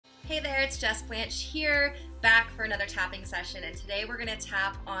Hey there, it's Jess Blanche here, back for another tapping session, and today we're going to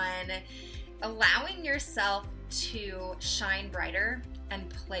tap on allowing yourself to shine brighter and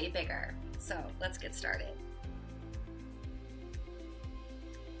play bigger. So let's get started.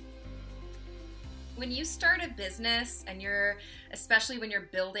 When you start a business and especially when you're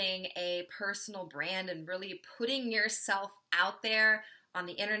building a personal brand and really putting yourself out there on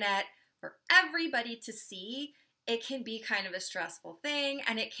the internet for everybody to see, it can be kind of a stressful thing,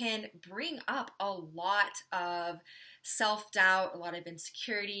 and it can bring up a lot of self-doubt, a lot of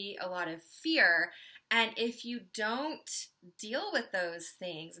insecurity, a lot of fear. And if you don't deal with those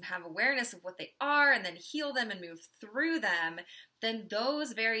things and have awareness of what they are and then heal them and move through them, then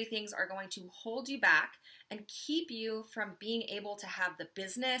those very things are going to hold you back and keep you from being able to have the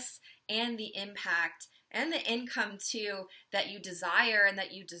business and the impact and the income too that you desire and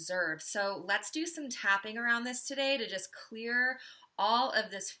that you deserve. So let's do some tapping around this today to just clear all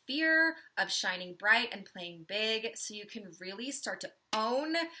of this fear of shining bright and playing big so you can really start to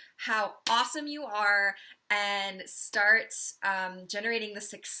own how awesome you are and start generating the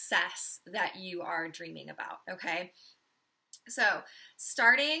success that you are dreaming about, okay? So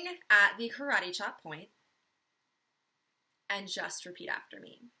starting at the karate chop point, and just repeat after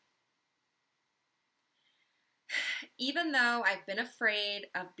me. Even though I've been afraid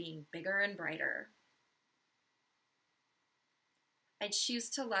of being bigger and brighter, I choose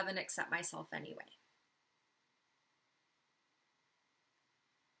to love and accept myself anyway.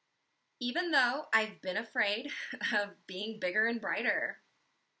 Even though I've been afraid of being bigger and brighter,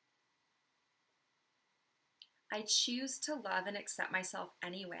 I choose to love and accept myself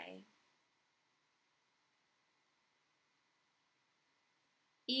anyway.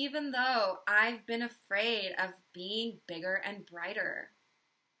 Even though I've been afraid of being bigger and brighter,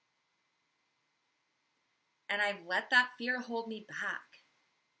 and I've let that fear hold me back,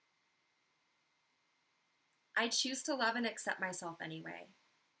 I choose to love and accept myself anyway.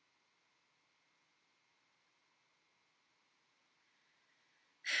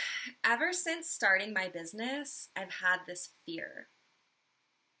 Ever since starting my business, I've had this fear.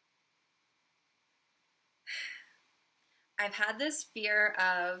 I've had this fear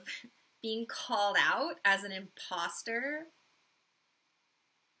of being called out as an imposter.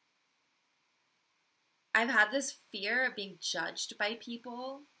 I've had this fear of being judged by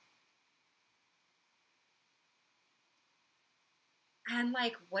people. And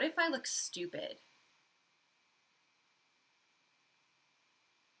like, what if I look stupid?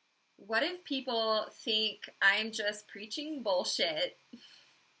 What if people think I'm just preaching bullshit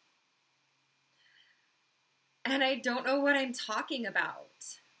and I don't know what I'm talking about?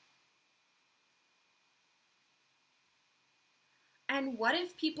 And what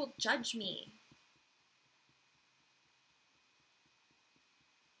if people judge me?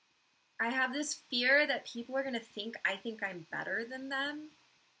 I have this fear that people are going to think I think I'm better than them.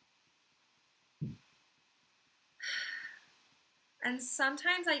 And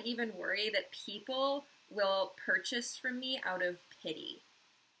sometimes I even worry that people will purchase from me out of pity.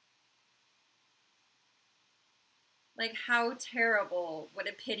 Like, how terrible would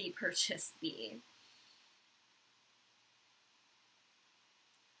a pity purchase be?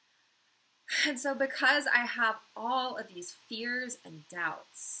 And so because I have all of these fears and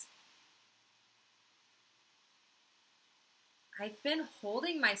doubts, I've been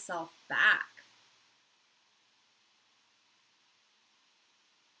holding myself back.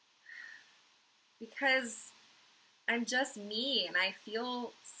 Because I'm just me and I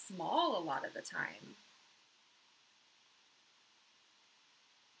feel small a lot of the time.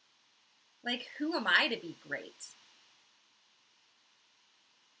 Like, who am I to be great?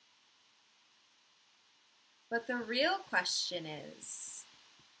 But the real question is,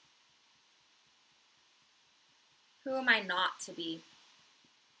 who am I not to be?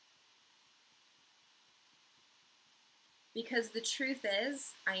 Because the truth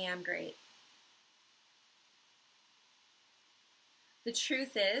is, I am great. The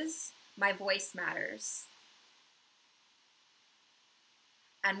truth is, my voice matters.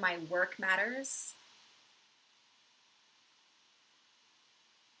 And my work matters.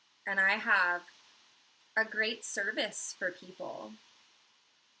 And I have a great service for people.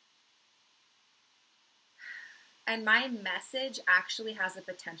 And my message actually has the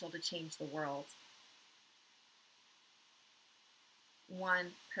potential to change the world.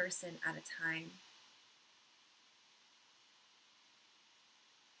 One person at a time.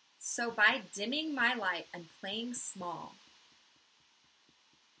 So by dimming my light and playing small,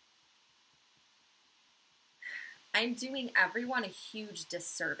 I'm doing everyone a huge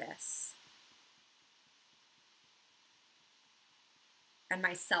disservice. and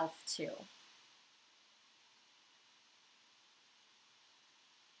myself too.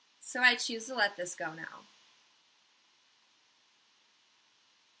 So I choose to let this go now.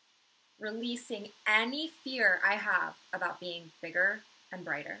 Releasing any fear I have about being bigger and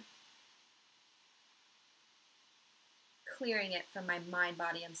brighter. Clearing it from my mind,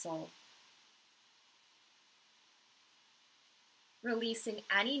 body, and soul. Releasing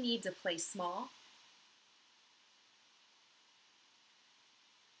any need to play small.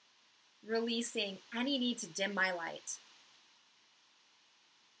 Releasing any need to dim my light.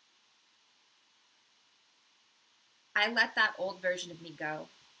 I let that old version of me go.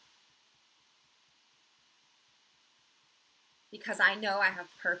 Because I know I have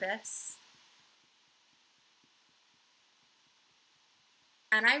purpose.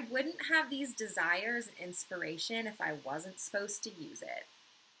 And I wouldn't have these desires and inspiration if I wasn't supposed to use it.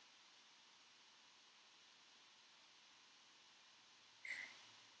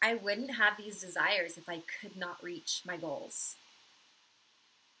 I wouldn't have these desires if I could not reach my goals.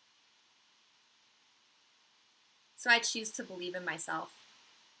 So I choose to believe in myself.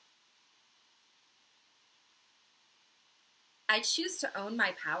 I choose to own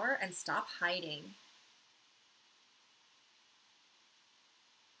my power and stop hiding.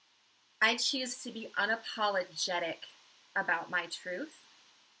 I choose to be unapologetic about my truth.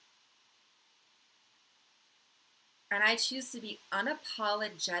 And I choose to be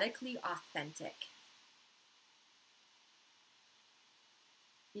unapologetically authentic.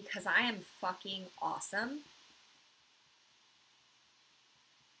 Because I am fucking awesome.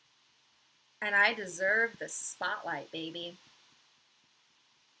 And I deserve the spotlight, baby.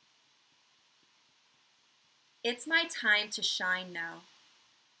 It's my time to shine now.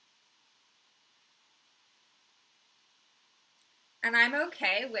 And I'm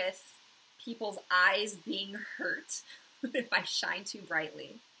okay with people's eyes being hurt if I shine too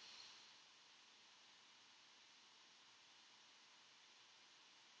brightly.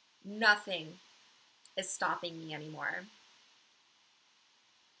 Nothing is stopping me anymore.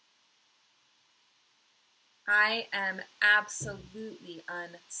 I am absolutely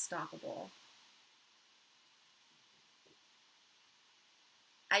unstoppable.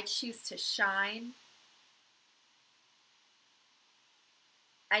 I choose to shine.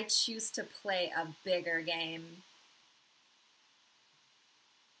 I choose to play a bigger game.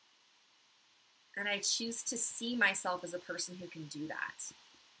 And I choose to see myself as a person who can do that.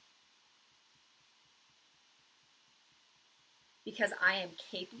 Because I am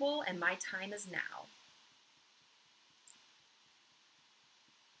capable and my time is now.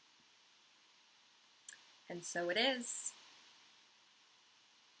 And so it is.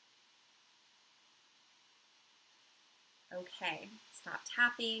 Okay, stop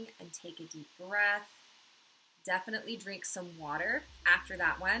tapping and take a deep breath. Definitely drink some water after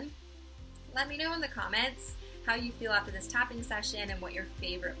that one. Let me know in the comments how you feel after this tapping session and what your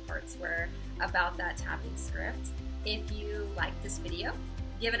favorite parts were about that tapping script. If you liked this video,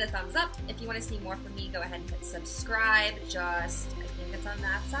 give it a thumbs up. If you want to see more from me, go ahead and hit subscribe. I think it's on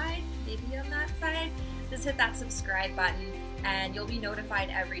that side, maybe on that side. Just hit that subscribe button and you'll be notified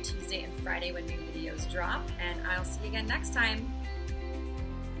every Tuesday and Friday when new videos drop. And I'll see you again next time.